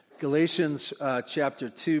Galatians chapter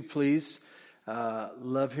 2, please.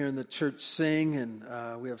 Love hearing the church sing,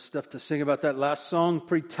 and we have stuff to sing about that last song.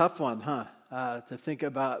 Pretty tough one, huh? To think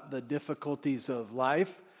about the difficulties of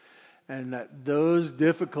life, and that those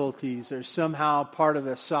difficulties are somehow part of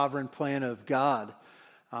the sovereign plan of God.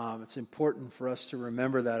 It's important for us to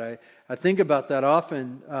remember that. I think about that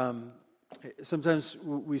often. Sometimes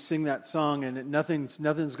we sing that song, and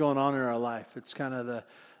nothing's going on in our life. It's kind of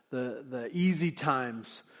the easy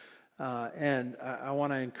times. And I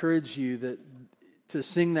want to encourage you to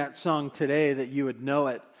sing that song today, that you would know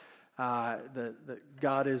it, that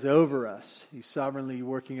God is over us. He's sovereignly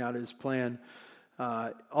working out His plan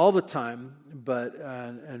all the time, but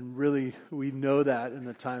and really we know that in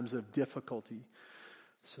the times of difficulty.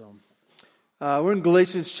 So we're in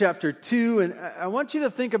Galatians chapter 2, and I want you to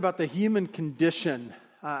think about the human condition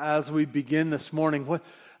as we begin this morning.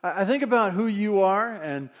 I think about who you are,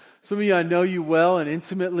 and some of you, I know you well and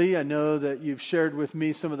intimately. I know that you've shared with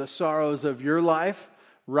me some of the sorrows of your life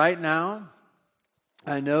right now.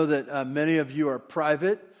 I know that many of you are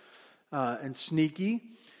private and sneaky,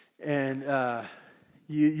 and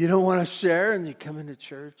you don't want to share, and you come into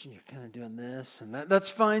church and you're kind of doing this, and that's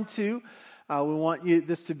fine too. We want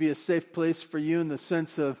this to be a safe place for you, in the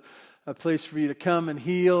sense of a place for you to come and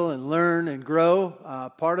heal and learn and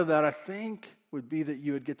grow. Part of that, I think, would be that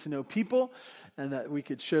you would get to know people, and that we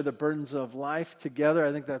could share the burdens of life together.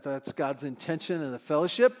 I think that's God's intention in the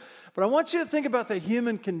fellowship. But I want you to think about the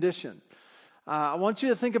human condition. I want you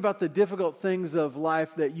to think about the difficult things of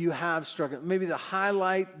life that you have struggled. Maybe the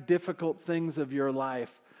highlight difficult things of your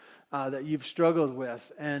life that you've struggled with.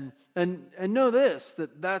 And know this,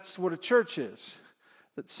 that's what a church is.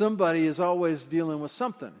 That somebody is always dealing with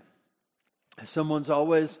something. Someone's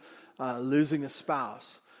always losing a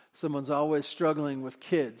spouse. Someone's always struggling with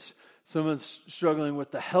kids. Someone's struggling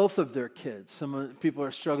with the health of their kids. Some people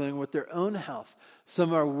are struggling with their own health.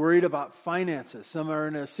 Some are worried about finances. Some are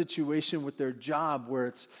in a situation with their job where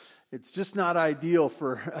it's just not ideal,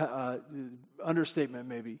 for understatement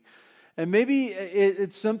maybe. And maybe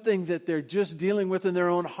it's something that they're just dealing with in their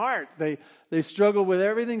own heart. They struggle with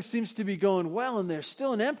everything seems to be going well, and there's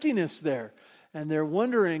still an emptiness there. And they're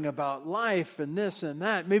wondering about life and this and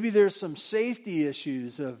that. Maybe there's some safety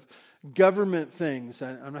issues of government things.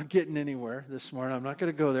 I'm not getting anywhere this morning. I'm not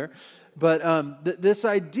going to go there. But this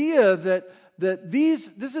idea that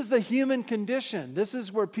this is the human condition. This is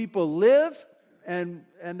where people live, and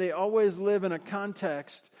they always live in a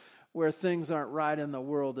context where things aren't right in the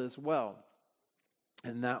world as well.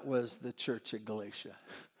 And that was the church at Galatia.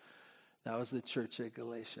 That was the church at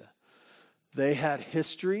Galatia. They had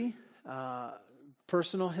history.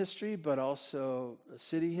 Personal history, but also a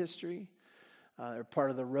city history. They're part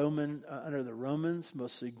of the under the Romans,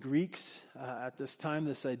 mostly Greeks at this time.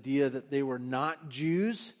 This idea that they were not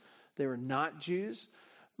Jews. They were not Jews,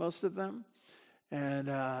 most of them. And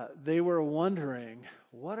they were wondering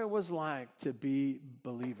what it was like to be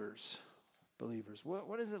believers.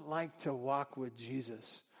 What is it like to walk with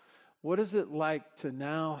Jesus? What is it like to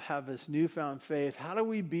now have this newfound faith? How do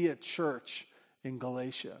we be a church in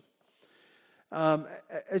Galatia?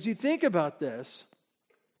 As you think about this,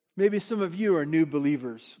 maybe some of you are new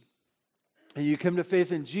believers, and you come to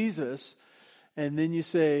faith in Jesus, and then you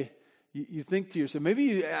say, you think to yourself, maybe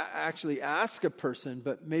you actually ask a person,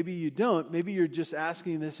 but maybe you don't. Maybe you're just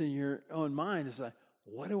asking this in your own mind. It's like,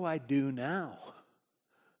 what do I do now?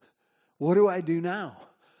 What do I do now?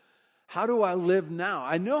 How do I live now?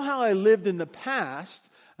 I know how I lived in the past.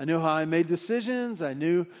 I know how I made decisions. I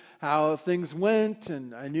knew how things went,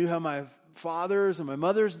 and I knew how my fathers and my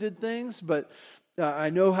mothers did things, but I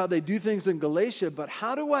know how they do things in Galatia, but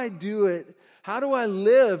how do I do it? How do I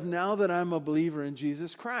live now that I'm a believer in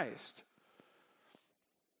Jesus Christ?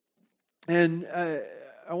 And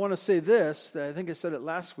I want to say this, that I think I said it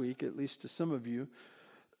last week, at least to some of you.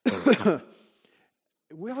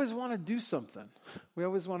 We always want to do something. We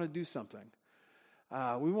always want to do something.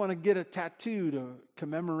 We want to get a tattoo to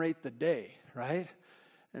commemorate the day, right?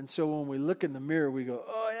 And so when we look in the mirror, we go,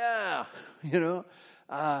 oh yeah,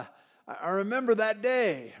 I remember that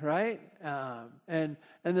day, right? And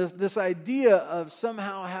this idea of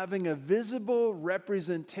somehow having a visible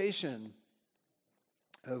representation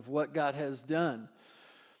of what God has done,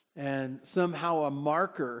 and somehow a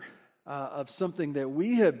marker of something that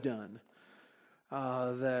we have done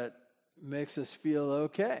that makes us feel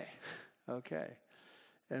okay.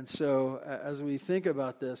 And so as we think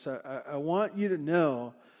about this, I want you to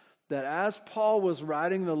know that as Paul was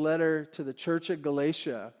writing the letter to the church at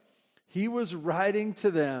Galatia, he was writing to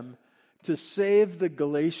them to save the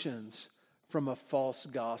Galatians from a false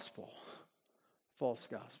gospel.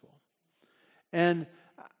 And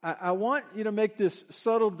I want you to make this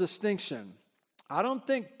subtle distinction. I don't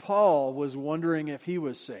think Paul was wondering if he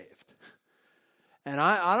was saved. And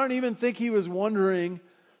I don't even think he was wondering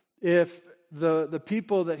if the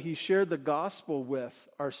people that he shared the gospel with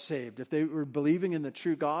are saved, if they were believing in the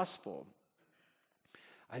true gospel.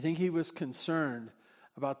 I think he was concerned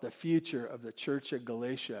about the future of the church at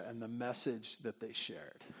Galatia and the message that they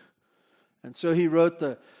shared. And so he wrote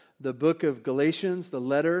the book of Galatians, the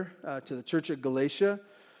letter to the church at Galatia.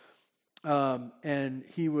 And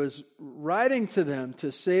he was writing to them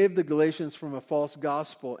to save the Galatians from a false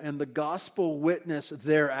gospel and the gospel witness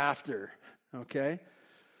thereafter. Okay?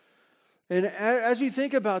 And as you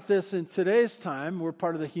think about this in today's time, we're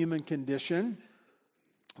part of the human condition.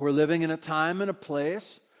 We're living in a time and a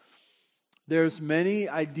place. There's many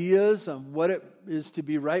ideas on what it is to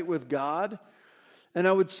be right with God. And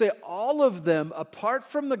I would say all of them, apart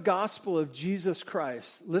from the gospel of Jesus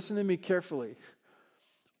Christ, listen to me carefully,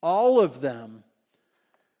 all of them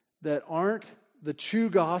that aren't the true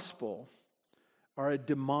gospel are a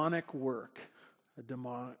demonic work,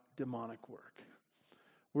 demonic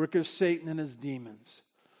work of Satan and his demons,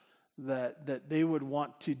 that they would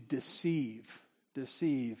want to deceive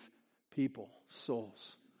people,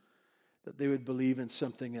 souls, that they would believe in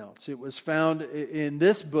something else. It was found in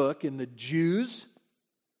this book in the Jews,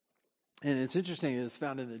 and it's interesting it was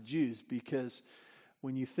found in the Jews because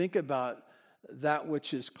when you think about that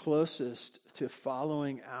which is closest to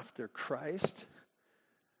following after Christ,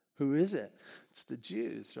 who is it? It's the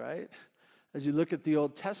Jews, right? As you look at the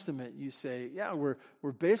Old Testament, you say, yeah, we're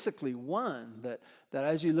basically one. That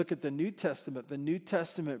as you look at the New Testament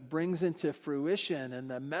brings into fruition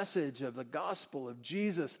and the message of the gospel of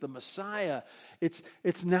Jesus, the Messiah. It's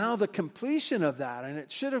now the completion of that, and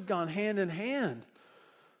it should have gone hand in hand.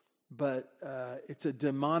 But it's a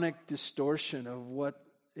demonic distortion of what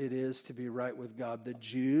it is to be right with God. The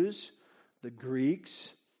Jews, the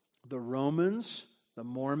Greeks, the Romans, the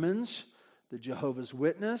Mormons, the Jehovah's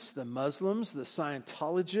Witness, the Muslims, the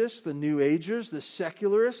Scientologists, the New Agers, the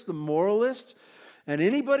secularists, the moralists, and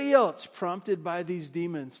anybody else prompted by these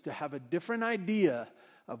demons to have a different idea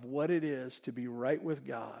of what it is to be right with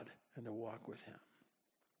God and to walk with Him.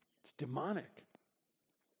 It's demonic.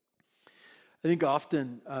 I think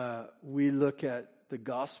often we look at the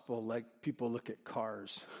gospel like people look at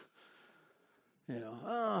cars. We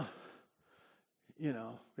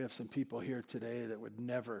have some people here today that would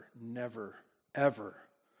never, ever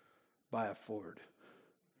buy a Ford.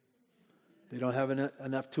 They don't have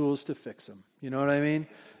enough tools to fix them. You know what I mean?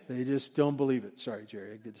 They just don't believe it. Sorry,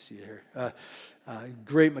 Jerry. Good to see you here.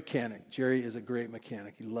 Great mechanic. Jerry is a great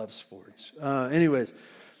mechanic. He loves Fords.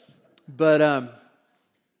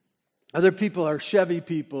 Other people are Chevy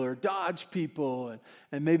people or Dodge people,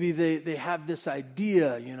 and maybe they have this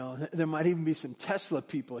idea, there might even be some Tesla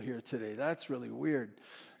people here today. That's really weird.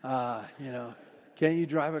 Can't you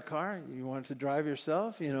drive a car? You want to drive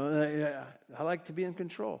yourself? I like to be in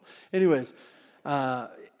control. Anyways,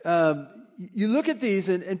 you look at these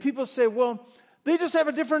and people say, well, they just have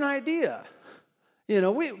a different idea.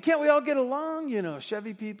 Can't we all get along?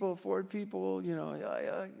 Chevy people, Ford people,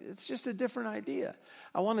 it's just a different idea.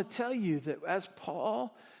 I want to tell you that as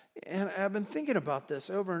Paul, and I've been thinking about this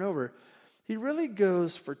over and over, he really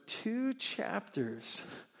goes for 2 chapters,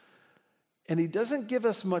 and he doesn't give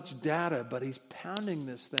us much data, but he's pounding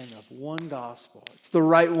this thing of one gospel. It's the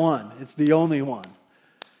right one. It's the only one.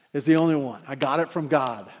 It's the only one. I got it from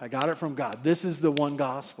God. This is the one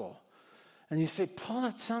gospel. And you say, Paul,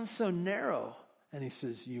 that sounds so narrow. And he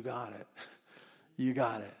says, you got it. You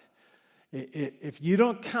got it. If you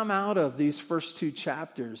don't come out of these first 2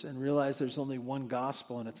 chapters and realize there's only one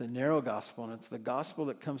gospel, and it's a narrow gospel, and it's the gospel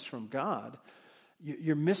that comes from God,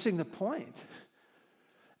 you're missing the point.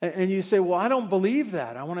 And you say, well, I don't believe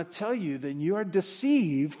that. I want to tell you that you are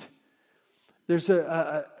deceived. There's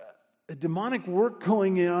a demonic work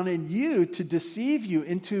going on in you to deceive you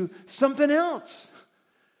into something else.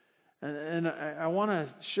 And I want to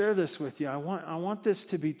share this with you. I want this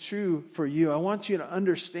to be true for you. I want you to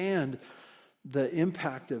understand the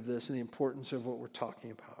impact of this and the importance of what we're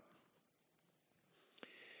talking about.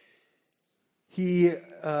 He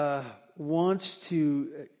wants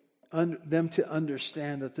them to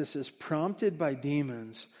understand that this is prompted by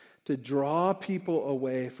demons to draw people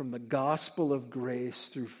away from the gospel of grace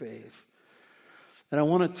through faith. And I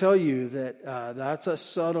want to tell you that that's a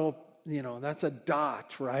subtle, that's a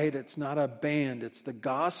dot, right? It's not a band. It's the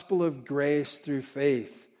gospel of grace through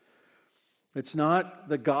faith. It's not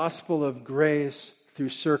the gospel of grace through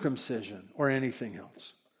circumcision or anything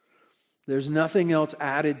else. There's nothing else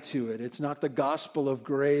added to it. It's not the gospel of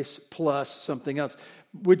grace plus something else.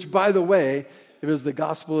 Which, by the way, if it was the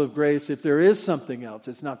gospel of grace, if there is something else,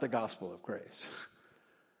 it's not the gospel of grace.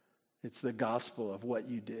 It's the gospel of what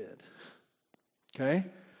you did. Okay?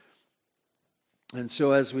 And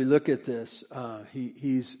so as we look at this,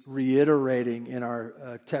 he's reiterating in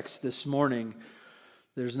our text this morning,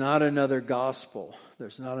 there's not another gospel.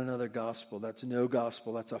 There's not another gospel. That's no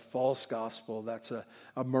gospel. That's a false gospel. That's a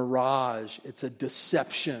mirage. It's a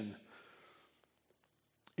deception.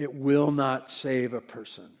 It will not save a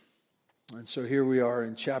person. And so here we are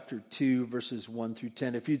in chapter 2, verses 1 through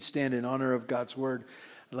 10. If you'd stand in honor of God's word,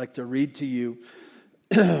 I'd like to read to you.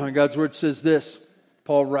 God's word says this.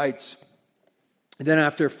 Paul writes, "And then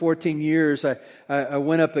after 14 years, I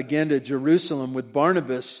went up again to Jerusalem with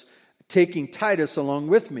Barnabas, taking Titus along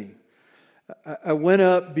with me. I went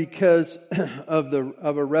up because of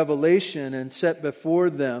a revelation and set before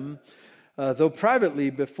them, though privately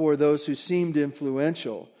before those who seemed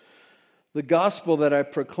influential, the gospel that I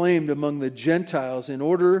proclaimed among the Gentiles in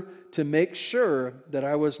order to make sure that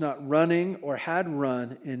I was not running or had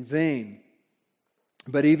run in vain.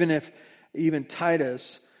 But even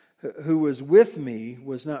Titus, who was with me,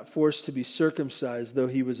 was not forced to be circumcised, though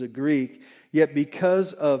he was a Greek, yet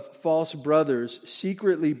because of false brothers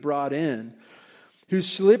secretly brought in, who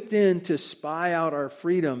slipped in to spy out our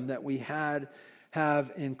freedom that we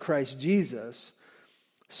have in Christ Jesus,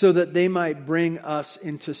 so that they might bring us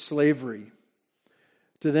into slavery.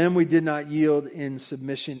 To them we did not yield in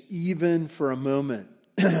submission even for a moment,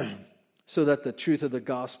 so that the truth of the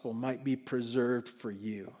gospel might be preserved for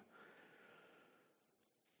you."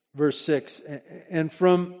 Verse 6, and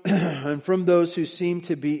from those who seem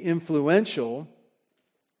to be influential,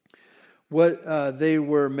 what they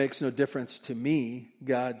were makes no difference to me.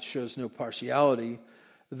 God shows no partiality.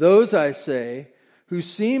 Those, I say, who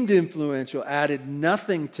seemed influential added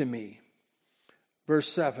nothing to me. Verse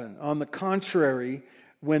 7, on the contrary,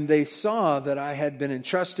 when they saw that I had been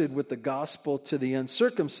entrusted with the gospel to the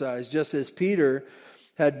uncircumcised, just as Peter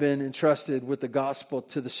had been entrusted with the gospel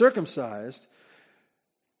to the circumcised,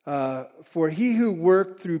 for he who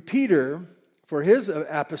worked through Peter for his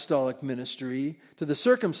apostolic ministry to the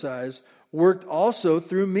circumcised worked also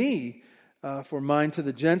through me for mine to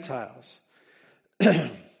the Gentiles.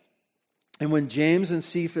 And when James and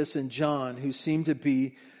Cephas and John, who seemed to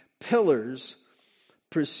be pillars,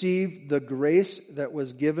 perceived the grace that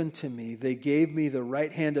was given to me, they gave me the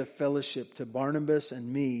right hand of fellowship to Barnabas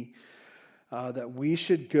and me, that we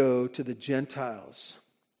should go to the Gentiles,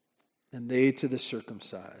 and they to the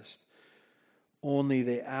circumcised. Only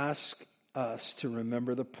they ask us to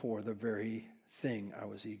remember the poor, the very thing I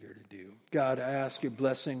was eager to do. God, I ask your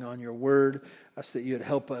blessing on your word. I ask that you would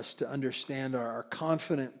help us to understand our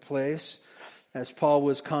confident place. As Paul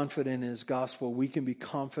was confident in his gospel, we can be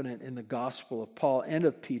confident in the gospel of Paul and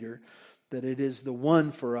of Peter, that it is the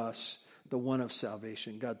one for us, the one of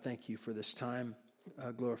salvation. God, thank you for this time.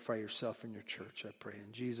 Glorify yourself in your church, I pray.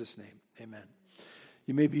 In Jesus' name, amen.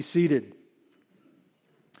 You may be seated.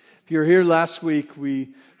 If you were here last week,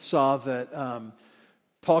 we saw that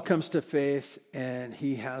Paul comes to faith and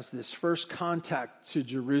he has this first contact to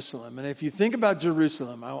Jerusalem. And if you think about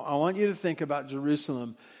Jerusalem, I want you to think about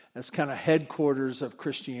Jerusalem as kind of headquarters of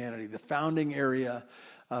Christianity, the founding area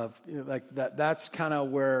of, like that. That's kind of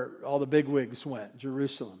where all the bigwigs went,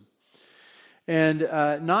 Jerusalem. And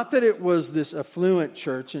not that it was this affluent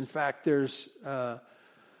church. In fact, there's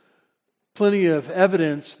plenty of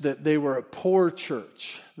evidence that they were a poor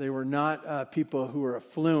church. They were not people who were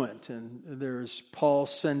affluent. And there's Paul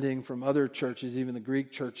sending from other churches, even the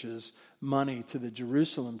Greek churches, money to the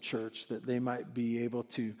Jerusalem church that they might be able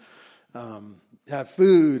to have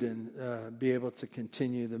food and be able to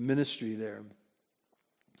continue the ministry there.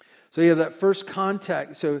 So you have that first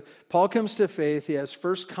contact. So Paul comes to faith. He has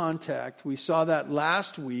first contact. We saw that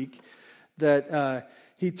last week, that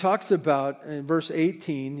he talks about in verse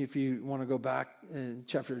 18, if you want to go back in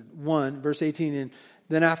chapter 1, verse 18, and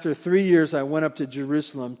then after 3 years I went up to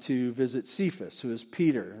Jerusalem to visit Cephas, who is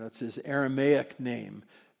Peter. That's his Aramaic name,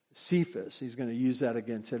 Cephas. He's going to use that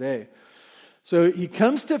again today. So he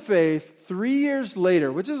comes to faith 3 years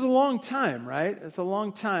later, which is a long time, right? It's a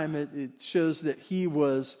long time. It shows that he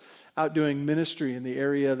was out doing ministry in the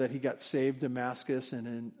area that he got saved, Damascus, and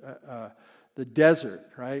in the desert,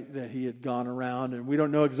 right, that he had gone around. And we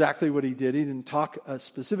don't know exactly what he did. He didn't talk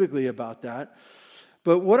specifically about that.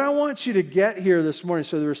 But what I want you to get here this morning,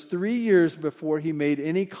 so there was 3 years before he made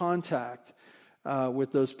any contact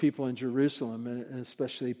with those people in Jerusalem, and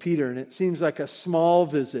especially Peter. And it seems like a small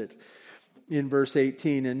visit in verse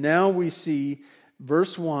 18. And now we see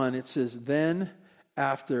verse 1, it says, then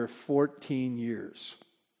after 14 years.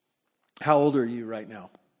 How old are you right now?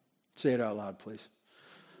 Say it out loud, please.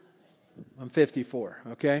 I'm 54,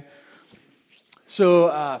 okay?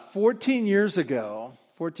 So 14 years ago,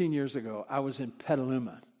 I was in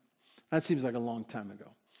Petaluma. That seems like a long time ago.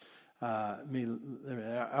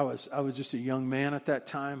 I was just a young man at that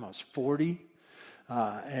time. I was 40,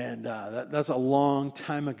 and that's a long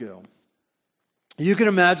time ago. You can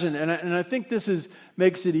imagine, and I think this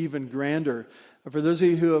makes it even grander. For those of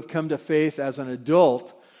you who have come to faith as an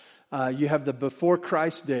adult, you have the before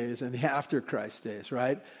Christ days and the after Christ days,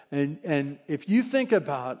 right? And if you think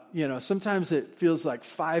about, sometimes it feels like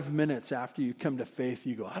 5 minutes after you come to faith,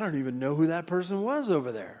 you go, I don't even know who that person was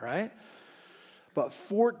over there, right? But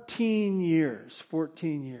 14 years.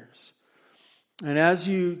 And as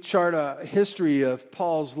you chart a history of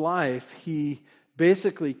Paul's life, he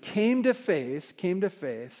basically came to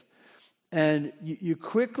faith, and you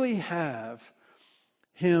quickly have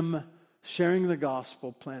him sharing the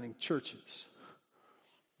gospel, planting churches.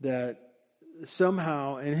 That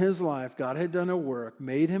somehow in his life, God had done a work,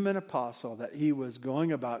 made him an apostle, that he was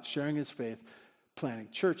going about sharing his faith, planting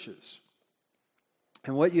churches.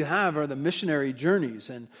 And what you have are the missionary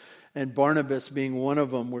journeys, and Barnabas being one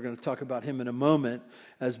of them. We're going to talk about him in a moment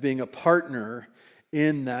as being a partner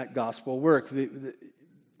in that gospel work. The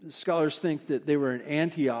scholars think that they were in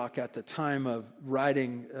Antioch at the time of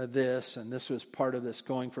writing this, and this was part of this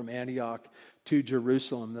going from Antioch to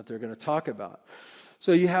Jerusalem that they're going to talk about.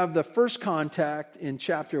 So you have the first contact in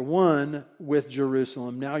chapter 1 with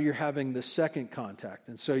Jerusalem. Now you're having the second contact.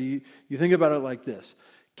 And so you think about it like this.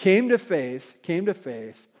 Came to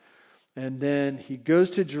faith, and then he goes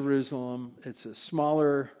to Jerusalem. It's a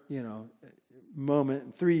smaller, moment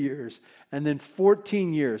in 3 years, and then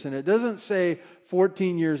 14 years. And it doesn't say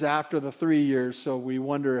 14 years after the 3 years, so we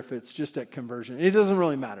wonder if it's just at conversion. It doesn't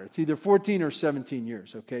really matter. It's either 14 or 17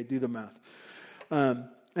 years, okay? Do the math.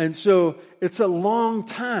 And so it's a long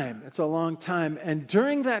time. And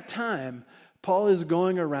during that time, Paul is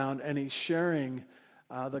going around and he's sharing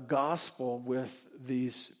the gospel with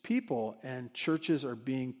these people, and churches are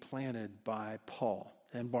being planted by Paul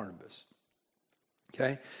and Barnabas.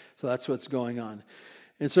 Okay, so that's what's going on.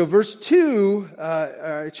 And so verse 2,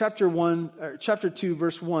 chapter 2,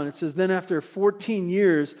 verse 1, it says, Then after 14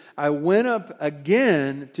 years, I went up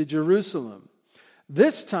again to Jerusalem.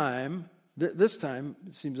 This time, it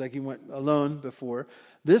seems like he went alone before.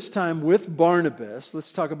 This time with Barnabas.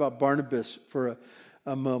 Let's talk about Barnabas for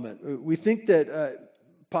a moment. We think that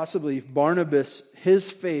possibly Barnabas, his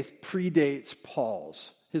faith predates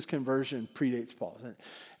Paul's. His conversion predates Paul's.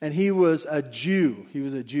 And he was a Jew. He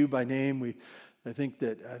was a Jew by name. I think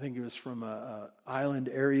he was from an island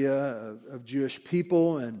area of Jewish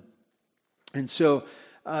people. And so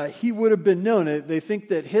he would have been known. They think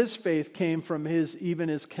that his faith came from his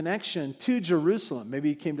connection to Jerusalem. Maybe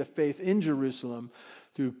he came to faith in Jerusalem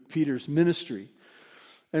through Peter's ministry.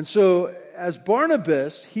 And so as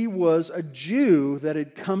Barnabas, he was a Jew that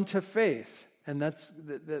had come to faith. And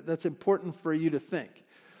that's important for you to think.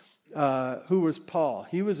 Who was Paul?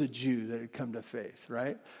 He was a Jew that had come to faith,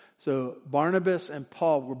 right? So Barnabas and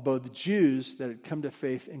Paul were both Jews that had come to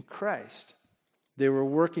faith in Christ. They were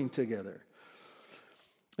working together.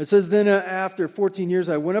 It says, Then after 14 years,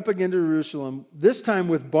 I went up again to Jerusalem, this time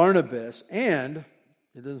with Barnabas, and,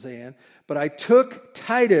 it doesn't say and, but I took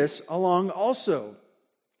Titus along also.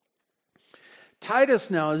 Titus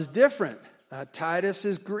now is different. Titus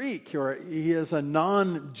is Greek, or he is a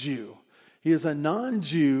non-Jew. He is a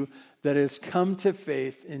non-Jew that has come to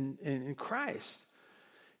faith in Christ.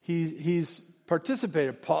 He's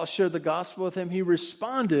participated. Paul shared the gospel with him. He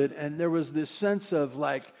responded, and there was this sense of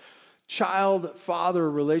like child-father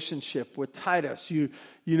relationship with Titus. You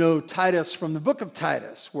know Titus from the book of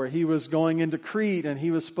Titus, where he was going into Crete, and he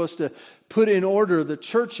was supposed to put in order the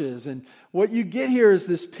churches. And what you get here is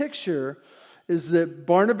this picture is that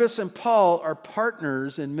Barnabas and Paul are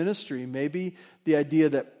partners in ministry. Maybe the idea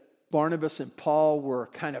that Barnabas and Paul were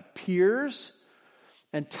kind of peers.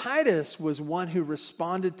 And Titus was one who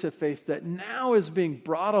responded to faith that now is being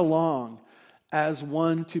brought along as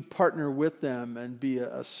one to partner with them and be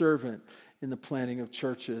a servant in the planting of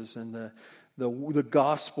churches and the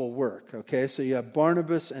gospel work. Okay, so you have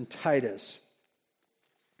Barnabas and Titus.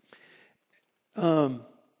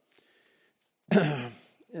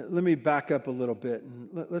 Let me back up a little bit and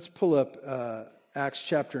let's pull up Acts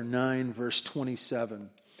chapter 9, verse 27.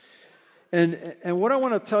 And what I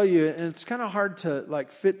want to tell you, and it's kind of hard to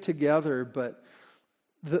like fit together, but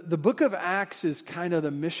the book of Acts is kind of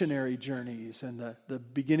the missionary journeys and the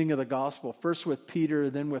beginning of the gospel, first with Peter,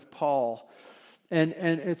 then with Paul. And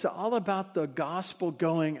it's all about the gospel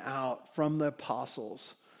going out from the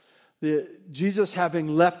apostles. Jesus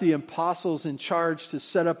having left the apostles in charge to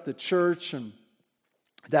set up the church, and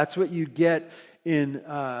That's what you get in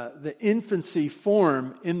the infancy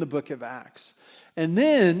form in the book of Acts. And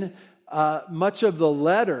then much of the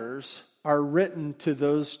letters are written to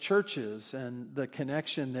those churches, and the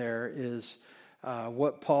connection there is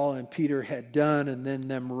what Paul and Peter had done, and then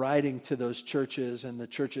them writing to those churches and the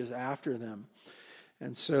churches after them.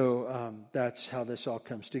 And so that's how this all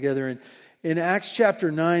comes together. And in Acts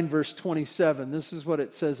chapter 9, verse 27, this is what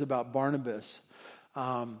it says about Barnabas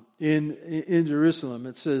in Jerusalem.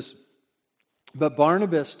 It says, "But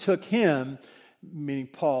Barnabas took him," meaning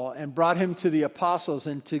Paul, "and brought him to the apostles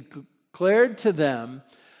and declared to them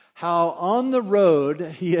how on the road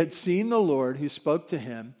he had seen the Lord who spoke to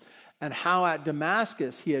him, and how at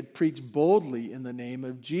Damascus he had preached boldly in the name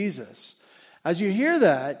of Jesus." As you hear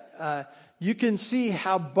that, you can see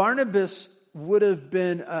how Barnabas would have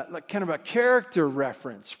been like kind of a character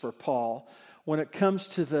reference for Paul when it comes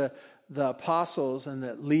to the apostles and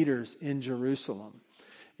the leaders in Jerusalem.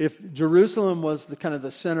 If Jerusalem was the kind of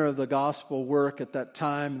the center of the gospel work at that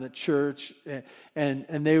time, the church, and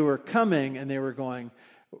they were coming and they were going,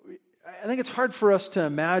 I think it's hard for us to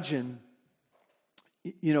imagine.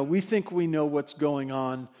 You know, we think we know what's going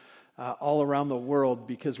on all around the world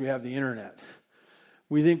because we have the internet.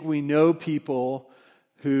 We think we know people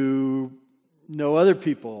who know other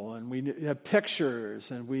people, and we have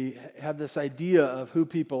pictures, and we have this idea of who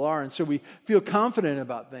people are, and so we feel confident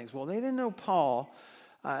about things. Well, they didn't know Paul.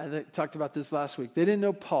 They talked about this last week. They didn't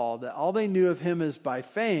know Paul. That all they knew of him is by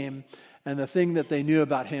fame, and the thing that they knew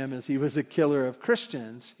about him is he was a killer of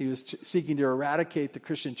Christians. He was seeking to eradicate the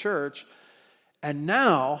Christian church. And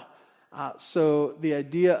now, so the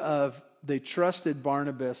idea of they trusted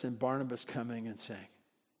Barnabas, and Barnabas coming and saying,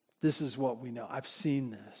 "This is what we know. I've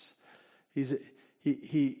seen this.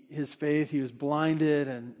 His faith, he was blinded,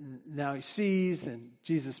 and now he sees, and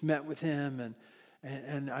Jesus met with him,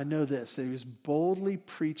 and I know this, that he was boldly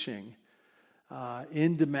preaching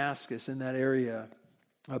in Damascus, in that area,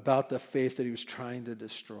 about the faith that he was trying to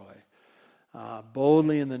destroy.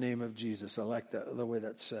 Boldly in the name of Jesus." I like the way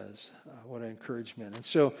that says. What an encouragement. And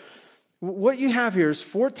so what you have here is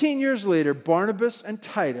 14 years later, Barnabas and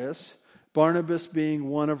Titus, Barnabas being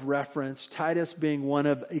one of reference, Titus being one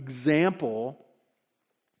of example,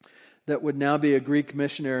 that would now be a Greek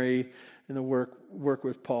missionary in the work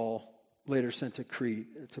with Paul, later sent to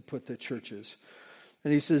Crete to put the churches.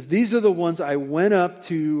 And he says, "These are the ones I went up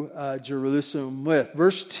to Jerusalem with."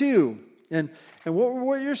 Verse 2, and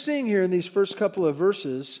what you're seeing here in these first couple of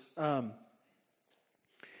verses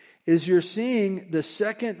is you're seeing the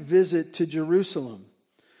second visit to Jerusalem.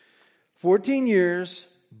 14 years,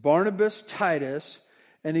 Barnabas, Titus,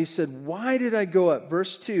 and he said, "Why did I go up?"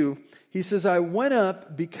 Verse 2, he says, "I went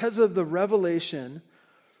up because of the revelation."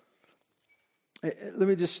 Let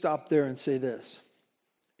me just stop there and say this.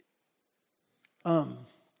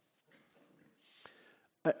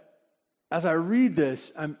 As I read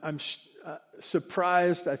this, I'm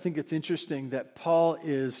surprised. I think it's interesting that Paul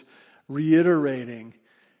is reiterating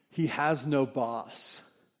he has no boss.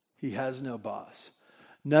 He has no boss.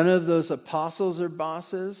 None of those apostles are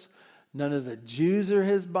bosses. None of the Jews are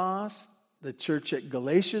his boss. The church at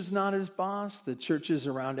Galatia is not his boss. The churches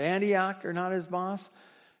around Antioch are not his boss.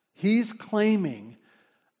 He's claiming,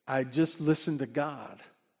 "I just listened to God.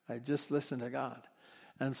 I just listened to God."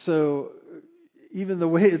 And so even the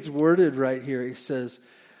way it's worded right here, he says,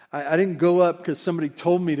 I didn't go up because somebody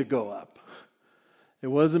told me to go up. It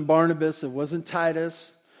wasn't Barnabas. It wasn't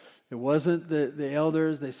Titus. It wasn't the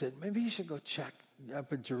elders. They said, "Maybe you should go check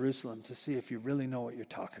up in Jerusalem to see if you really know what you're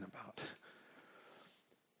talking about."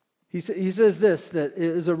 He says this, that it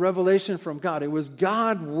is a revelation from God. It was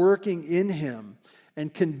God working in him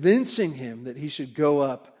and convincing him that he should go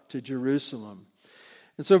up to Jerusalem.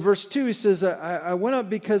 And so verse 2, he says, I went up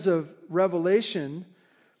because of revelation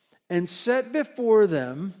and set before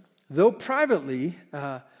them, though privately,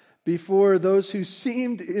 before those who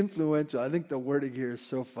seemed influential. I think the wording here is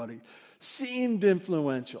so funny. Seemed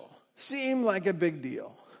influential. Seemed like a big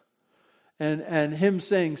deal. And him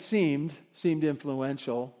saying seemed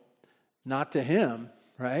influential, not to him,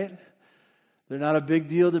 right? They're not a big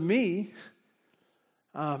deal to me.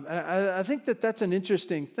 I think that's an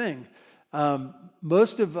interesting thing.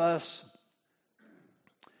 Most of us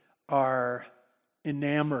are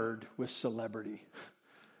enamored with celebrity.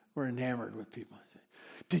 We're enamored with people.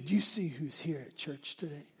 Did you see who's here at church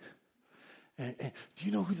today? And do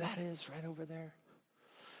you know who that is right over there?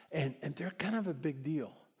 And they're kind of a big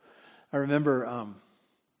deal. I remember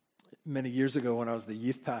many years ago when I was the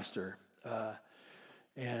youth pastor,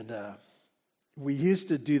 and we used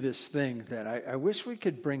to do this thing that I wish we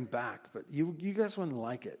could bring back, but you guys wouldn't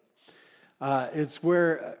like it. It's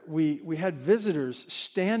where we had visitors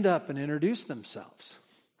stand up and introduce themselves.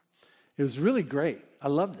 It was really great. I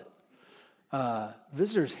loved it.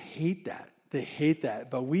 Visitors hate that. They hate that.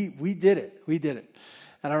 But we did it. We did it.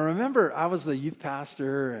 And I remember I was the youth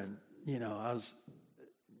pastor, and, I was,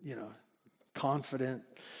 confident.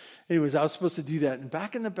 Anyways, I was supposed to do that. And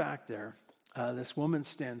back in the back there, this woman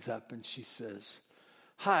stands up and she says,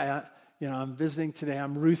 "Hi, I'm visiting today.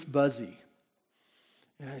 I'm Ruth Buzzy."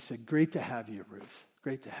 And I said, "Great to have you, Ruth.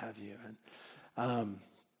 Great to have you." And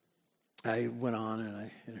I went on and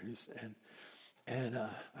I introduced, and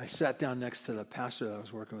I sat down next to the pastor that I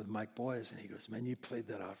was working with, Mike Boyes, and he goes, "Man, you played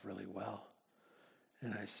that off really well."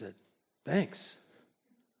 And I said, "Thanks."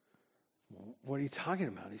 "What are you talking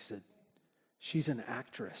about?" He said, "She's an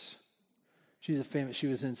actress. She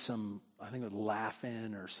was in some, I think it was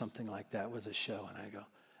Laugh-In or something like that was a show." And I go,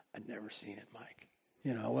 "I'd never seen it, Mike.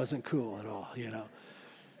 It wasn't cool at all,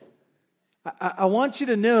 I want you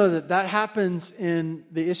to know that happens in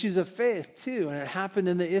the issues of faith too. And it happened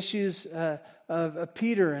in the issues of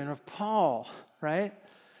Peter and of Paul, right?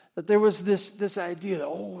 That there was this idea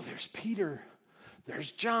that, there's Peter,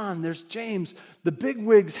 there's John, there's James. The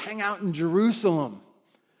bigwigs hang out in Jerusalem.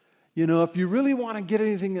 If you really want to get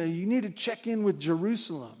anything, you need to check in with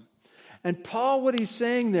Jerusalem. And Paul, what he's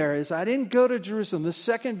saying there is, I didn't go to Jerusalem. The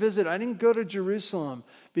second visit, I didn't go to Jerusalem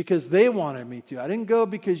because they wanted me to. I didn't go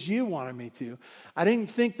because you wanted me to. I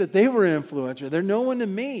didn't think that they were influential. They're no one to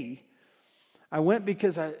me. I went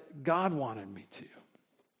because God wanted me to.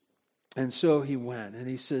 And so he went. And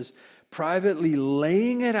he says, privately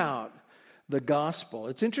laying it out, the gospel.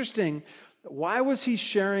 It's interesting. Why was he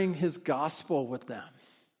sharing his gospel with them?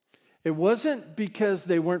 It wasn't because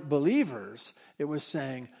they weren't believers. It was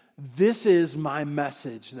saying, this is my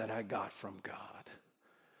message that I got from God.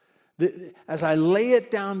 As I lay it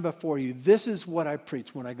down before you, this is what I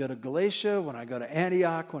preach. When I go to Galatia, when I go to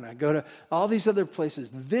Antioch, when I go to all these other places,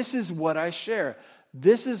 this is what I share.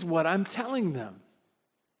 This is what I'm telling them.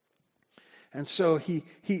 And so he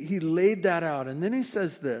laid that out. And then he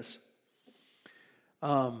says this.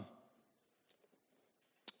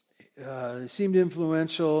 It seemed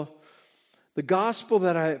influential. The gospel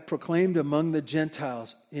that I proclaimed among the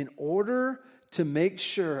Gentiles, in order to make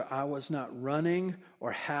sure I was not running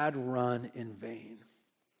or had run in vain.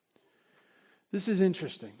 This is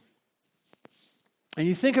interesting. And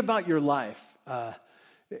you think about your life. I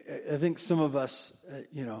think some of us,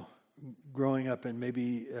 growing up in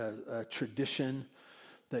maybe a tradition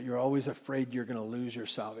that you're always afraid you're going to lose your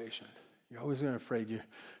salvation. You're always afraid you're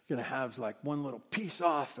going to have like one little piece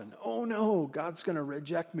off and, oh no, God's going to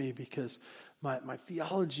reject me because my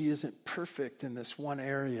theology isn't perfect in this one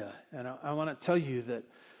area. And I want to tell you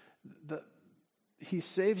that he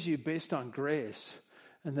saves you based on grace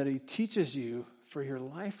and that he teaches you for your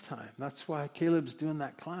lifetime. That's why Caleb's doing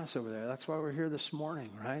that class over there. That's why we're here this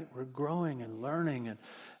morning, right? We're growing and learning,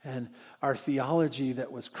 and our theology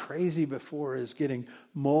that was crazy before is getting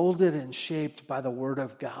molded and shaped by the Word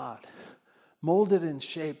of God. Molded and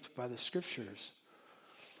shaped by the Scriptures.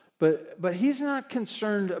 But he's not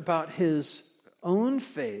concerned about his own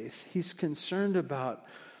faith. He's concerned about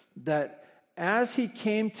that as he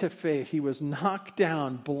came to faith, he was knocked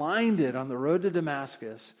down, blinded on the road to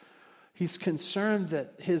Damascus. He's concerned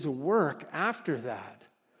that his work after that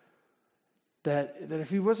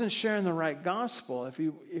if he wasn't sharing the right gospel, if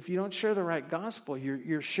you don't share the right gospel,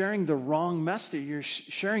 you're sharing the wrong message. You're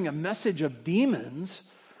sharing a message of demons.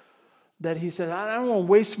 That he said, I don't want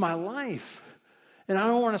to waste my life. And I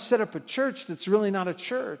don't want to set up a church that's really not a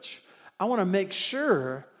church. I want to make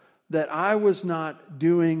sure that I was not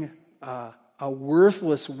doing a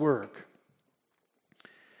worthless work.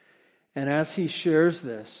 And as he shares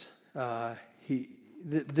this,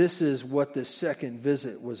 this is what this second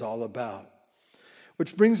visit was all about.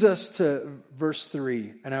 Which brings us to verse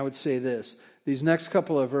 3. And I would say this. These next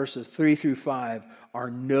couple of verses, 3 through 5,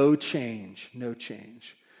 are no change. No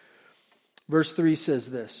change. Verse 3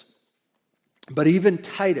 says this, but even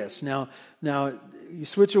Titus, now you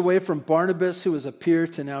switch away from Barnabas, who was a peer,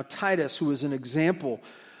 to now Titus, who was an example.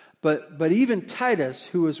 But even Titus,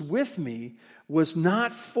 who was with me, was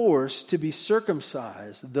not forced to be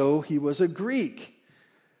circumcised, though he was a Greek.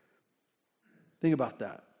 Think about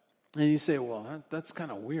that. And you say, well, that's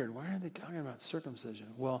kind of weird. Why are they talking about circumcision?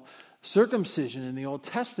 Well, circumcision in the Old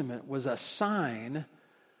Testament was a sign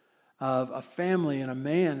of a family and a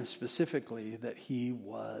man specifically that he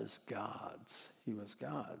was God's. He was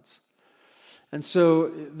God's. And so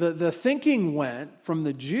the thinking went from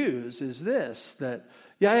the Jews is this, that,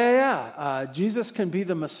 Jesus can be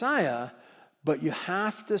the Messiah, but you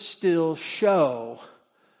have to still show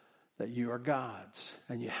that you are God's.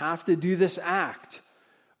 And you have to do this act,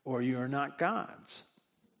 or you are not God's.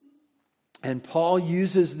 And Paul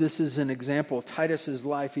uses this as an example, Titus's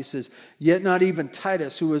life. He says, yet not even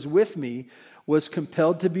Titus, who was with me, was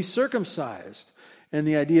compelled to be circumcised. And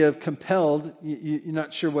the idea of compelled, you're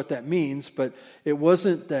not sure what that means, but it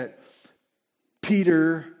wasn't that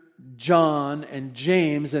Peter, John, and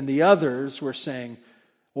James and the others were saying,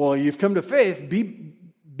 well, you've come to faith,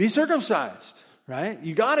 be circumcised, right?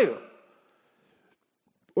 You got to.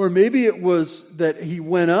 Or maybe it was that he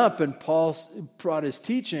went up and Paul brought his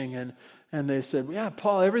teaching and they said, yeah,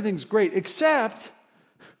 Paul, everything's great, except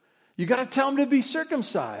you got to tell him to be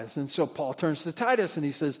circumcised. And so Paul turns to Titus and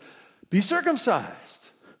he says, be circumcised.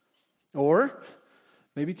 Or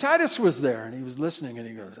maybe Titus was there and he was listening and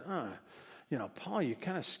he goes, Paul, you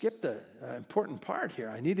kind of skipped an important part here.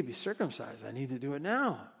 I need to be circumcised. I need to do it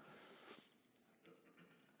now.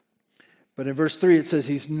 But in verse 3 it says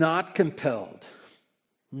he's not compelled.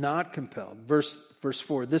 Not compelled. Verse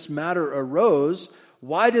 4, this matter arose.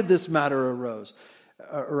 Why did this matter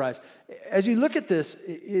arise? As you look at this,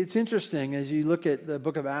 it's interesting. As you look at the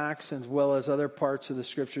book of Acts as well as other parts of the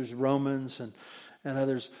scriptures, Romans and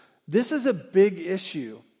others, this is a big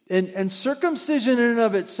issue. And circumcision in and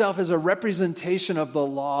of itself is a representation of the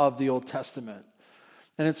law of the Old Testament.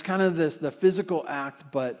 And it's kind of the physical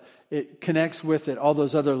act, but it connects with it all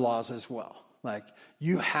those other laws as well. Like,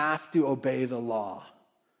 you have to obey the law.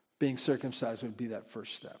 Being circumcised would be that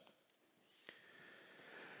first step.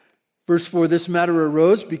 Verse 4, this matter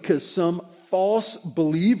arose because some false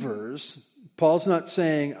believers, Paul's not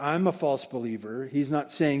saying I'm a false believer. He's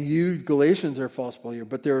not saying you Galatians are a false believer,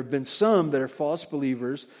 but there have been some that are false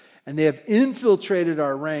believers, and they have infiltrated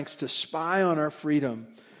our ranks to spy on our freedom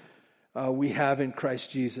we have in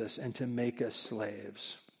Christ Jesus and to make us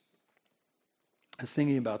slaves. I was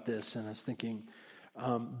thinking about this, and I was thinking,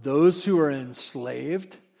 those who are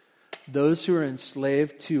enslaved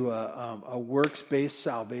to a works-based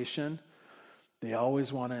salvation, they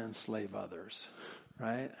always want to enslave others,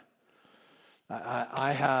 right?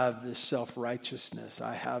 I have this self-righteousness.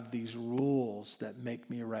 I have these rules that make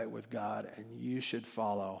me right with God, and you should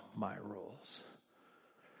follow my rules.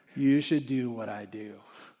 You should do what I do.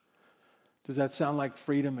 Does that sound like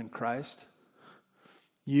freedom in Christ?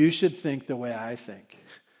 You should think the way I think.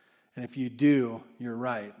 And if you do, you're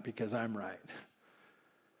right because I'm right.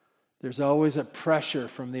 There's always a pressure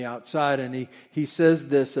from the outside. And he says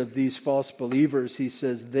this of these false believers. He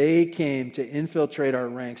says they came to infiltrate our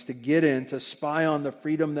ranks, to get in, to spy on the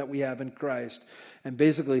freedom that we have in Christ. And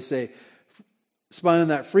basically say, spy on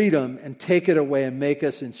that freedom and take it away and make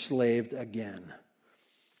us enslaved again.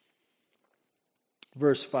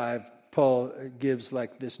 Verse 5, Paul gives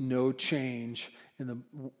like this no change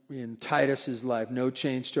in Titus's life, no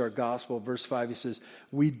change to our gospel. Verse 5, he says,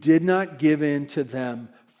 we did not give in to them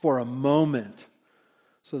for a moment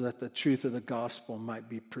so that the truth of the gospel might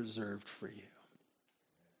be preserved for you.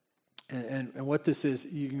 And what this is,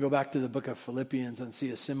 you can go back to the book of Philippians and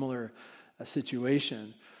see a similar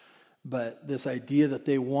situation. But this idea that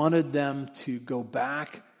they wanted them to go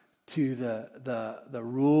back to the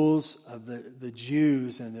rules of the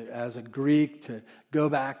Jews, and as a Greek to go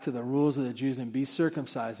back to the rules of the Jews and be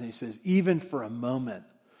circumcised. And he says, even for a moment.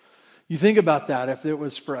 You think about that, if it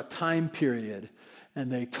was for a time period and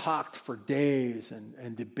they talked for days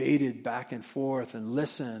and debated back and forth and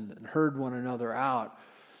listened and heard one another out,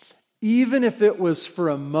 even if it was for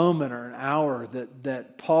a moment or an hour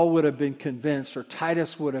that Paul would have been convinced, or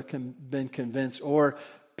Titus would have been convinced, or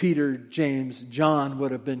Peter, James, John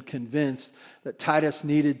would have been convinced that Titus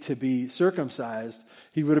needed to be circumcised,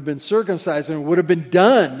 he would have been circumcised and it would have been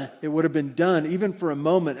done. It would have been done even for a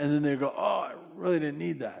moment. And then they'd go, oh, I really didn't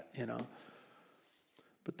need that,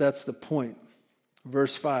 But that's the point.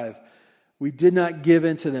 Verse 5, we did not give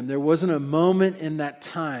in to them. There wasn't a moment in that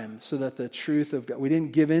time so that the truth of God, we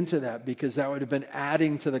didn't give in to that because that would have been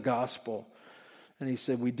adding to the gospel. And he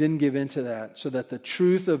said, we didn't give in to that so that the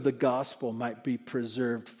truth of the gospel might be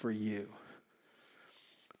preserved for you.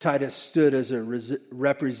 Titus stood as a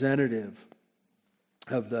representative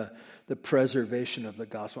of the preservation of the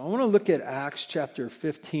gospel. I want to look at Acts chapter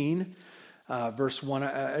 15, verse 1.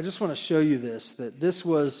 I just want to show you this, that this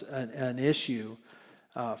was an issue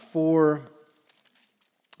for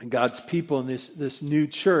God's people in this new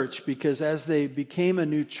church, because as they became a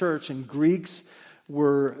new church and Greeks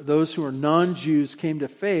were those who are non-Jews came to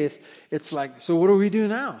faith, it's like, so what do we do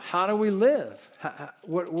now? How do we live?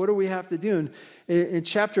 What do we have to do? And in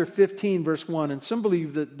chapter 15, verse 1, and some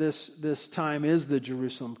believe that this time is the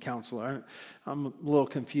Jerusalem Council. I'm a little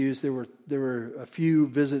confused. There were a few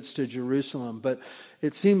visits to Jerusalem, but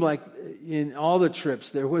it seemed like in all the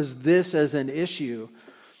trips there was this as an issue.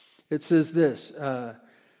 It says this,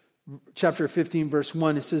 chapter 15, verse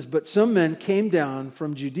 1, it says, "But some men came down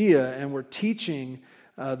from Judea and were teaching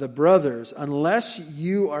the brothers, unless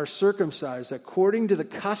you are circumcised according to the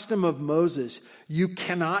custom of Moses, you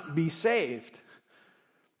cannot be saved."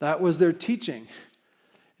 That was their teaching,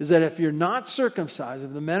 is that if you're not circumcised,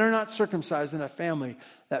 if the men are not circumcised in a family,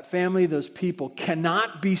 that family, those people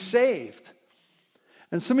cannot be saved.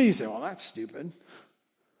 And some of you say, well, that's stupid.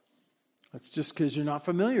 That's just because you're not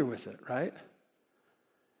familiar with it, right?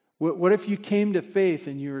 What if you came to faith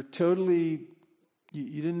and you were totally,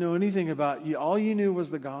 you didn't know anything about, all you knew was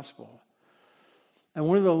the gospel. And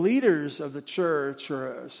one of the leaders of the church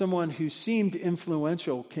or someone who seemed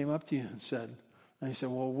influential came up to you and said,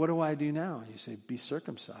 well, what do I do now? And you say, be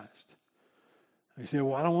circumcised. And you say,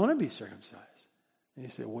 well, I don't want to be circumcised. And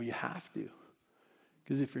you say, well, you have to.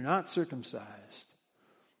 Because if you're not circumcised,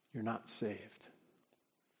 you're not saved.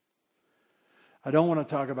 I don't want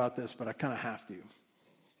to talk about this, but I kind of have to.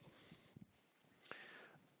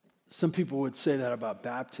 Some people would say that about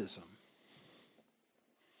baptism.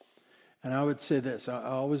 And I would say this. I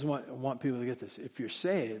always want people to get this. If you're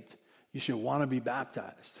saved, you should want to be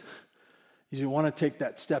baptized. You should want to take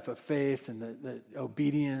that step of faith and the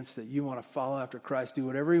obedience that you want to follow after Christ, do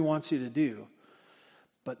whatever He wants you to do.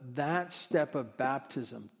 But that step of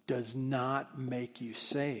baptism does not make you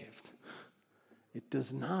saved. It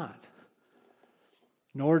does not.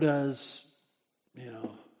 Nor does,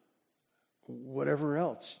 whatever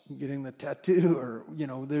else, getting the tattoo or,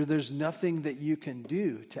 there's nothing that you can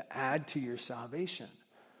do to add to your salvation.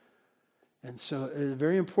 And so it's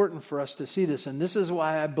very important for us to see this. And this is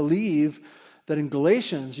why I believe that in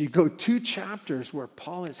Galatians, you go 2 chapters where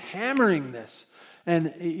Paul is hammering this.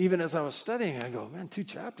 And even as I was studying, I go, man, 2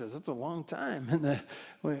 chapters, that's a long time. And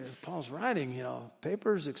when Paul's writing,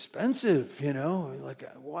 paper's expensive, like,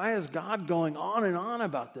 why is God going on and on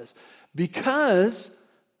about this? Because,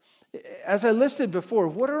 as I listed before,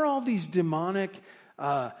 what are all these demonic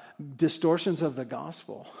distortions of the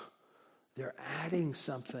gospel? They're adding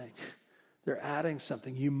something. They're adding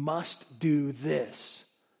something. You must do this.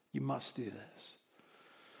 You must do this.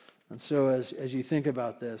 And so as you think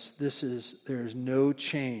about this, there's no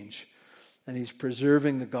change. And he's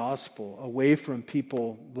preserving the gospel away from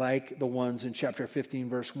people like the ones in chapter 15,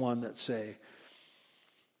 verse 1 that say,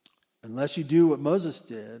 unless you do what Moses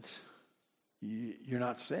did, you're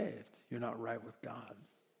not saved. You're not right with God.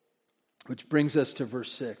 Which brings us to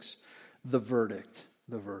verse 6, the verdict.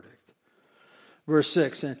 The verdict. Verse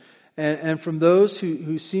 6, and from those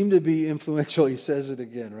who seem to be influential, he says it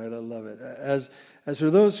again, right? I love it. As for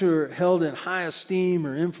those who are held in high esteem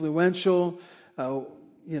or influential,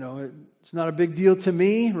 it's not a big deal to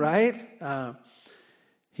me, right?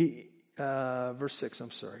 Verse 6,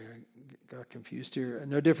 I'm sorry, I got confused here.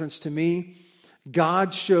 No difference to me.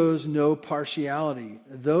 God shows no partiality.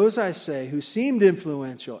 Those, I say, who seemed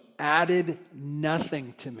influential added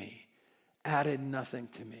nothing to me. Added nothing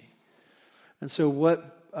to me. And so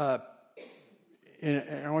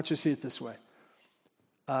and I want you to see it this way.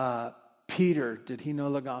 Peter, did he know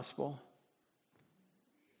the gospel?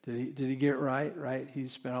 Did he get it right? Right? He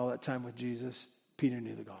spent all that time with Jesus. Peter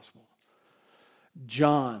knew the gospel.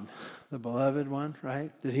 John, the beloved one,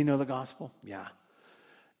 right? Did he know the gospel? Yeah.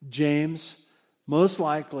 James, most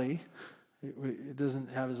likely, it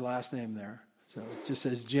doesn't have his last name there, so it just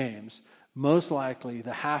says James. Most likely,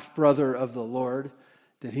 the half-brother of the Lord.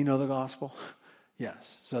 Did he know the gospel?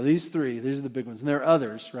 Yes. So these are the big ones. And there are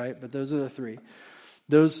others, right? But those are the 3.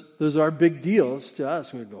 Those are big deals to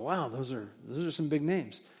us. We would go, wow, those are some big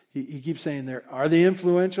names. He keeps saying there, are they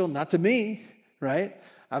influential? Not to me, right?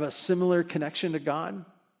 I have a similar connection to God.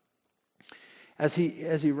 As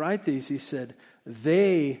he write these, he said,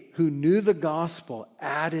 they who knew the gospel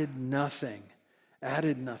added nothing.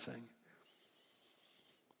 Added nothing.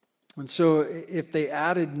 And so if they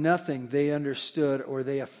added nothing, they understood or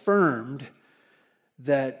they affirmed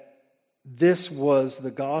that this was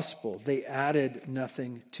the gospel. They added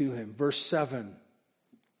nothing to him. Verse 7.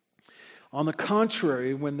 On the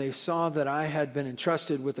contrary, when they saw that I had been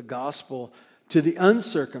entrusted with the gospel to the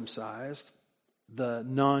uncircumcised, the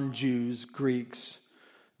non-Jews, Greeks,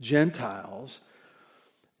 Gentiles,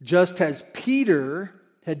 just as Peter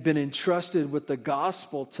had been entrusted with the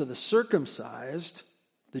gospel to the circumcised,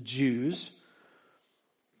 the Jews,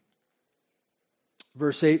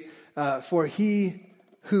 Verse 8, for he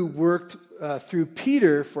who worked through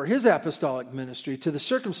Peter for his apostolic ministry to the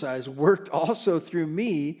circumcised worked also through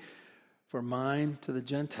me for mine to the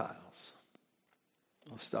Gentiles.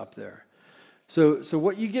 I'll stop there. So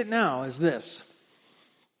what you get now is this.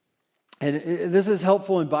 And this is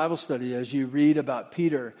helpful in Bible study as you read about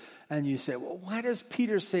Peter and you say, well, why does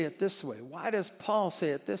Peter say it this way? Why does Paul say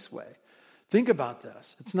it this way? Think about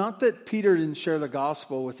this. It's not that Peter didn't share the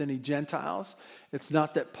gospel with any Gentiles. It's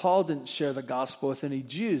not that Paul didn't share the gospel with any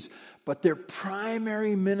Jews. But their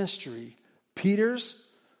primary ministry, Peter's,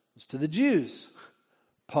 was to the Jews.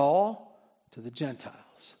 Paul, to the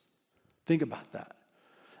Gentiles. Think about that.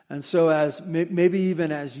 And so as maybe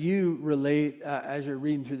even as you relate, as you're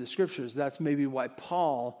reading through the scriptures, that's maybe why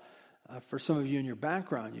Paul, for some of you in your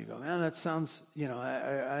background, you go, man, that sounds,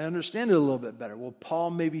 I understand it a little bit better. Well,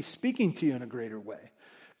 Paul may be speaking to you in a greater way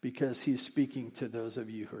because he's speaking to those of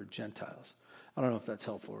you who are Gentiles. I don't know if that's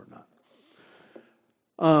helpful or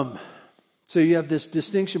not. So you have this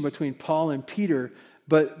distinction between Paul and Peter,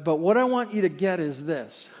 but what I want you to get is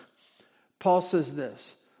this. Paul says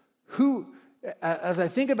this, as I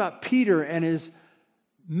think about Peter and his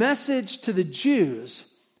message to the Jews,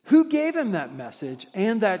 who gave him that message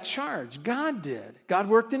and that charge? God did. God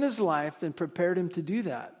worked in his life and prepared him to do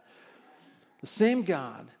that. The same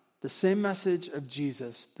God, the same message of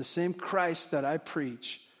Jesus, the same Christ that I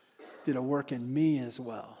preach did a work in me as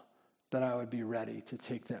well, that I would be ready to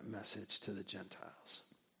take that message to the Gentiles.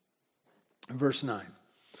 Verse 9.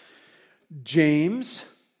 James,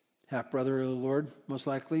 half-brother of the Lord, most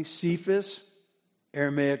likely, Cephas,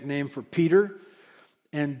 Aramaic name for Peter,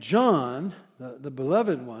 and John, the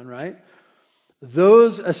beloved one, right?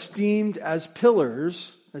 Those esteemed as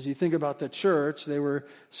pillars, as you think about the church, they were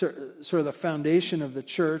sort of the foundation of the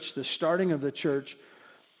church, the starting of the church,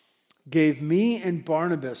 gave me and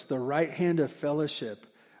Barnabas the right hand of fellowship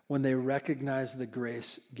when they recognized the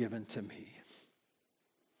grace given to me.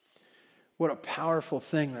 What a powerful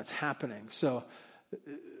thing that's happening. So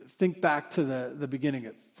think back to the beginning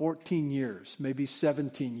at 14 years, maybe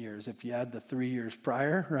 17 years if you add the 3 years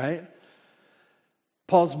prior, right?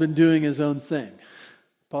 Paul's been doing his own thing.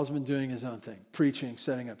 Preaching,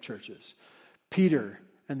 setting up churches. Peter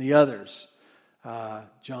and the others,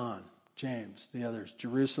 John, James, the others,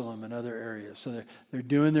 Jerusalem and other areas. So they're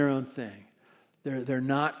doing their own thing. They're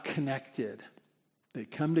not connected. They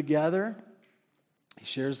come together. He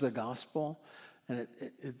shares the gospel, and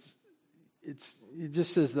it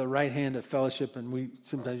just says the right hand of fellowship, and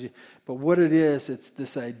but what it is, it's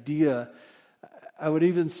this idea. I would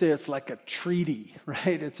even say it's like a treaty,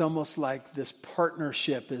 right? It's almost like this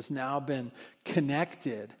partnership has now been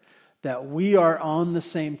connected, that we are on the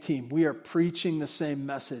same team. We are preaching the same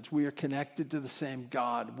message. We are connected to the same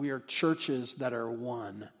God. We are churches that are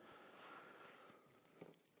one.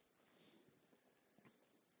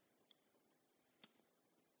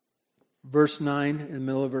 Verse 9, in the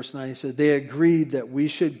middle of verse 9, he said, they agreed that we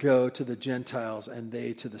should go to the Gentiles and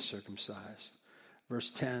they to the circumcised.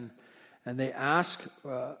 Verse 10, and they asked,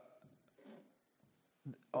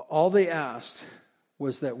 all they asked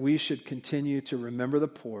was that we should continue to remember the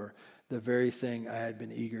poor, the very thing I had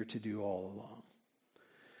been eager to do all along.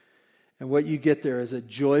 And what you get there is a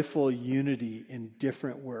joyful unity in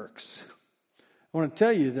different works. I want to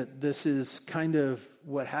tell you that this is kind of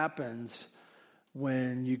what happens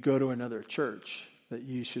when you go to another church that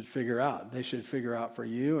you should figure out. They should figure out for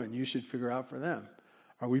you, and you should figure out for them.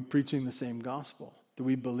 Are we preaching the same gospel? Do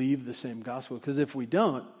we believe the same gospel? Because if we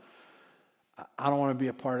don't, I don't want to be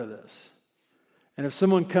a part of this. And if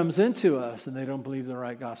someone comes into us and they don't believe the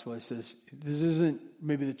right gospel, he says, this isn't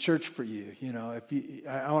maybe the church for you.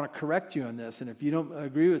 I want to correct you on this, and if you don't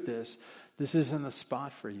agree with this, this isn't the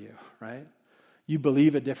spot for you, right? You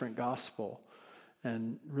believe a different gospel,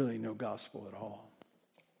 and really no gospel at all.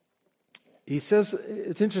 He says,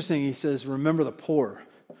 it's interesting, he says, remember the poor.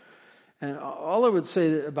 And all I would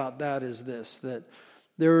say about that is this, that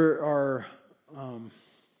there are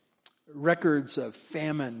records of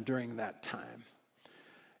famine during that time.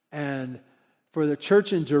 And for the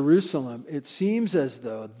church in Jerusalem, it seems as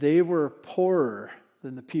though they were poorer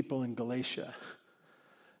than the people in Galatia.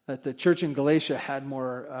 That the church in Galatia had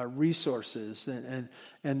more resources, and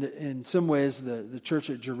in some ways the church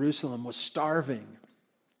at Jerusalem was starving.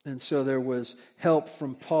 And so there was help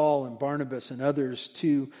from Paul and Barnabas and others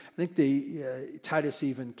too. I think Titus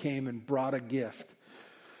even came and brought a gift.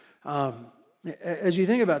 As you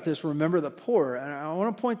think about this, remember the poor. And I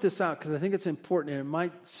want to point this out because I think it's important, and it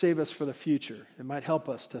might save us for the future. It might help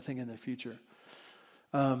us to think in the future.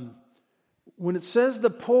 When it says the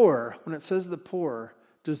poor,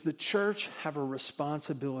 does the church have a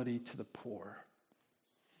responsibility to the poor?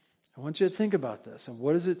 I want you to think about this. And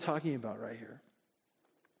what is it talking about right here?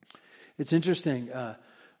 It's interesting.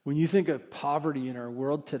 When you think of poverty in our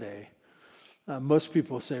world today, most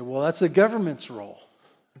people say, well, that's the government's role.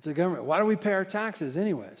 It's the government. Why do we pay our taxes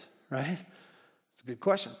anyways, right? It's a good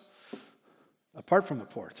question. Apart from the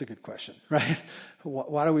poor, it's a good question, right?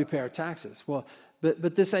 Why do we pay our taxes? Well,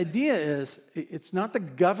 but this idea is it's not the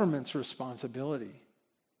government's responsibility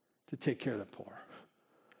to take care of the poor.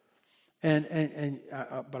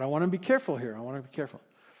 But I want to be careful here. I want to be careful.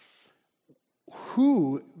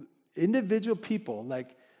 Individual people,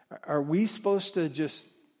 like, are we supposed to just,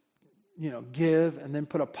 give and then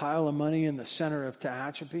put a pile of money in the center of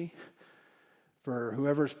Tehachapi for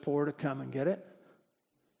whoever's poor to come and get it?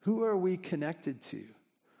 Who are we connected to?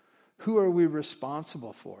 Who are we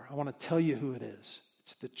responsible for? I want to tell you who it is.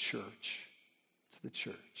 It's the church. It's the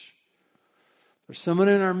church. There's someone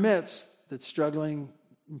in our midst that's struggling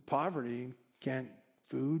in poverty,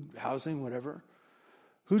 food, housing, whatever.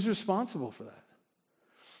 Who's responsible for that?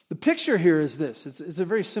 The picture here is this. It's a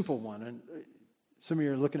very simple one. And some of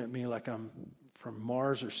you are looking at me like I'm from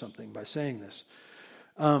Mars or something by saying this.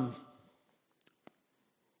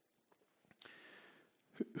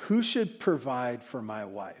 Who should provide for my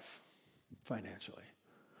wife financially?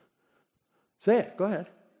 Say it. Go ahead.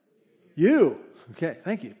 You. Okay,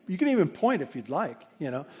 thank you. You can even point if you'd like,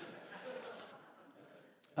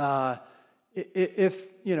 If,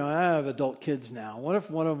 I have adult kids now. What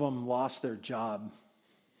if one of them lost their job?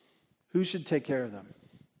 Who should take care of them?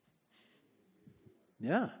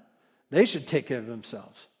 Yeah, they should take care of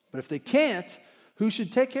themselves. But if they can't, who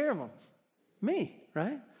should take care of them? Me,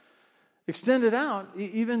 right? Extend it out,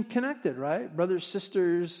 even connected, right? Brothers,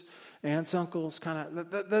 sisters, aunts, uncles, kind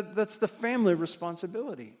of, that's the family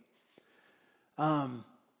responsibility.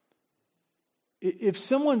 If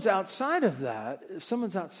someone's outside of that,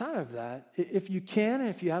 if you can, and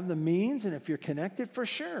if you have the means, and if you're connected, for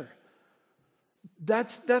sure.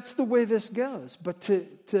 That's the way this goes. But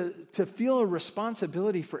to feel a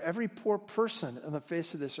responsibility for every poor person on the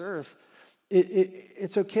face of this earth,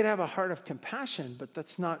 it's okay to have a heart of compassion, but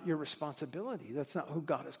that's not your responsibility. That's not who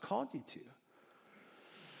God has called you to.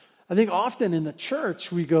 I think often in the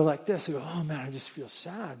church we go like this. We go, oh man, I just feel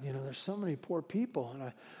sad. There's so many poor people,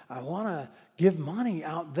 and I want to give money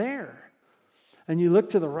out there. And you look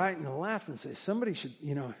to the right and the left and say, somebody should,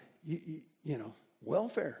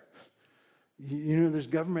 welfare. There's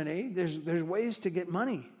government aid. There's ways to get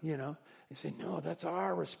money. They say, no, that's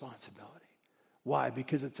our responsibility. Why?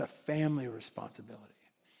 Because it's a family responsibility.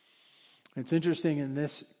 It's interesting in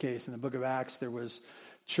this case, in the book of Acts, there was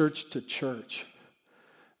church to church.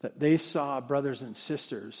 That they saw brothers and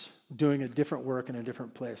sisters doing a different work in a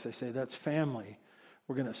different place. They say, that's family.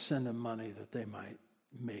 We're going to send them money that they might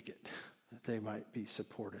make it, that they might be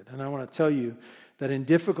supported. And I want to tell you that in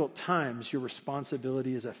difficult times, your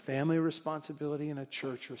responsibility is a family responsibility and a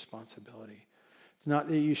church responsibility. It's not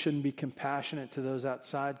that you shouldn't be compassionate to those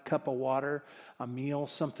outside, cup of water, a meal,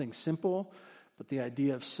 something simple, but the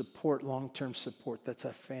idea of support, long-term support, that's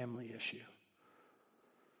a family issue.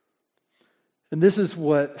 And this is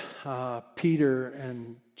what Peter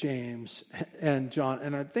and James and John,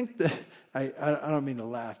 and I think that, I don't mean to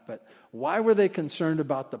laugh, but why were they concerned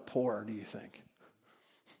about the poor, do you think?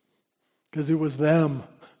 Because it was them,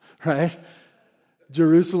 right?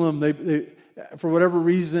 Jerusalem, they for whatever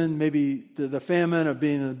reason, maybe the famine of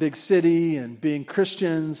being in a big city and being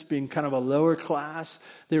Christians, being kind of a lower class,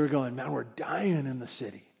 they were going, man, we're dying in the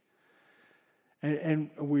city. And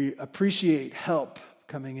we appreciate help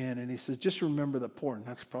coming in, and he says, just remember the poor, and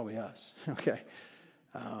that's probably us, okay?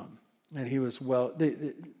 And he was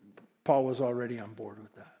Paul was already on board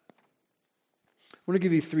with that. I want to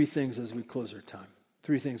give you three things as we close our time.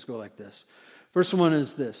 Three things go like this. First one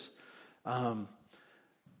is this.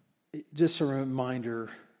 Just a reminder,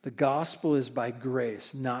 the gospel is by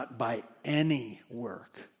grace, not by any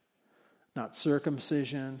work. Not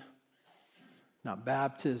circumcision, not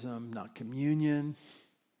baptism, not communion,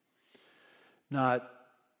 not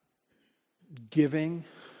giving.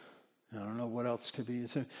 I don't know what else could be.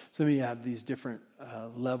 So some of you have these different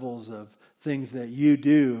levels of things that you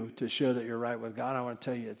do to show that you're right with God. I want to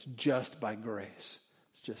tell you it's just by grace.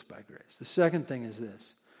 It's just by grace. The second thing is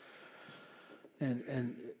this,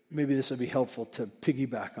 and maybe this will be helpful to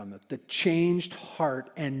piggyback on that. The changed heart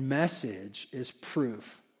and message is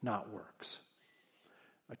proof, not works.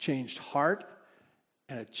 A changed heart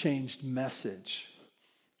and a changed message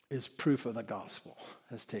is proof of the gospel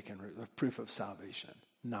has taken root, proof of salvation,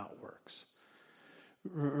 not works.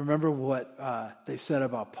 Remember what they said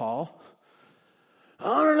about Paul?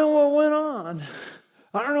 I don't know what went on.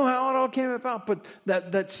 I don't know how it all came about, but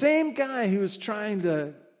that same guy who was trying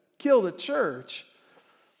to kill the church,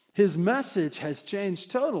 his message has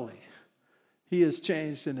changed totally. He has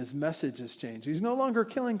changed and his message has changed. He's no longer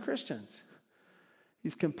killing Christians.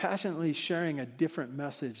 He's compassionately sharing a different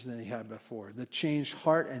message than he had before. The changed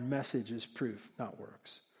heart and message is proof, not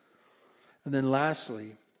works. And then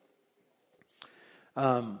lastly,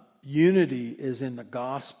 unity is in the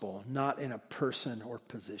gospel, not in a person or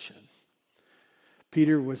position.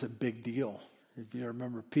 Peter was a big deal. If you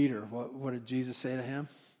remember Peter, what did Jesus say to him?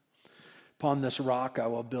 Upon this rock I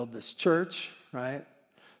will build this church, right?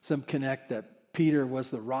 Some connect that Peter was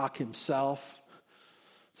the rock himself.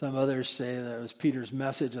 Some others say that it was Peter's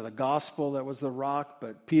message of the gospel that was the rock,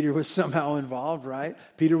 but Peter was somehow involved, right?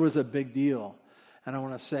 Peter was a big deal. And I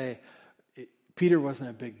want to say, Peter wasn't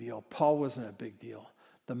a big deal. Paul wasn't a big deal.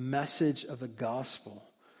 The message of the gospel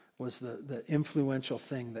was the influential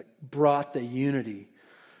thing that brought the unity,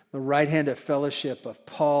 the right-handed fellowship of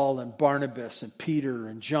Paul and Barnabas and Peter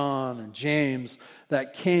and John and James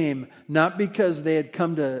that came not because they had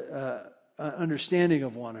come to understanding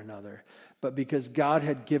of one another, but because God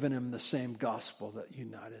had given them the same gospel that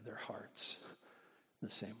united their hearts, the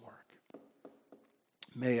same work.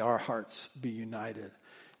 May our hearts be united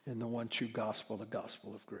in the one true gospel, the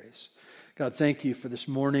gospel of grace. God, thank you for this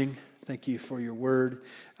morning. Thank you for your word.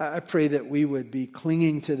 I pray that we would be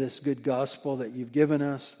clinging to this good gospel that you've given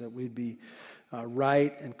us, that we'd be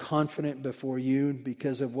right and confident before you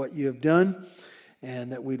because of what you have done,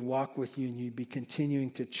 and that we'd walk with you and you'd be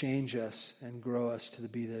continuing to change us and grow us to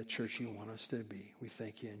be the church you want us to be. We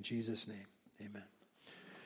thank you in Jesus' name. Amen.